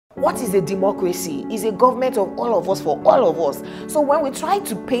What is a democracy? It's a government of all of us for all of us. So when we try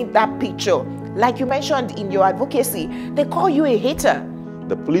to paint that picture, like you mentioned in your advocacy, they call you a hater.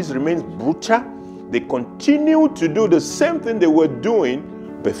 The police remains brutal. They continue to do the same thing they were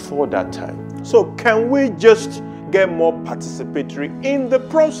doing before that time. So can we just get more participatory in the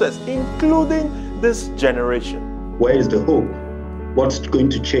process, including this generation? Where is the hope? What's going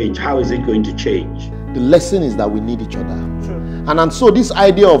to change? How is it going to change? The lesson is that we need each other. Sure. And so this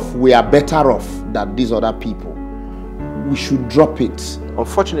idea of we are better off than these other people, we should drop it.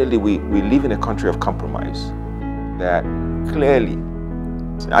 Unfortunately, we live in a country of compromise that clearly,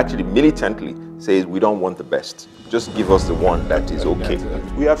 actually militantly, says we don't want the best. Just give us the one that is okay.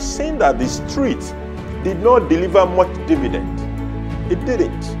 We have seen that the street did not deliver much dividend. It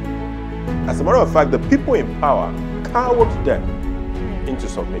didn't. As a matter of fact, the people in power cowed them into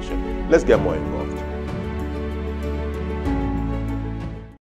submission. Let's get more involved.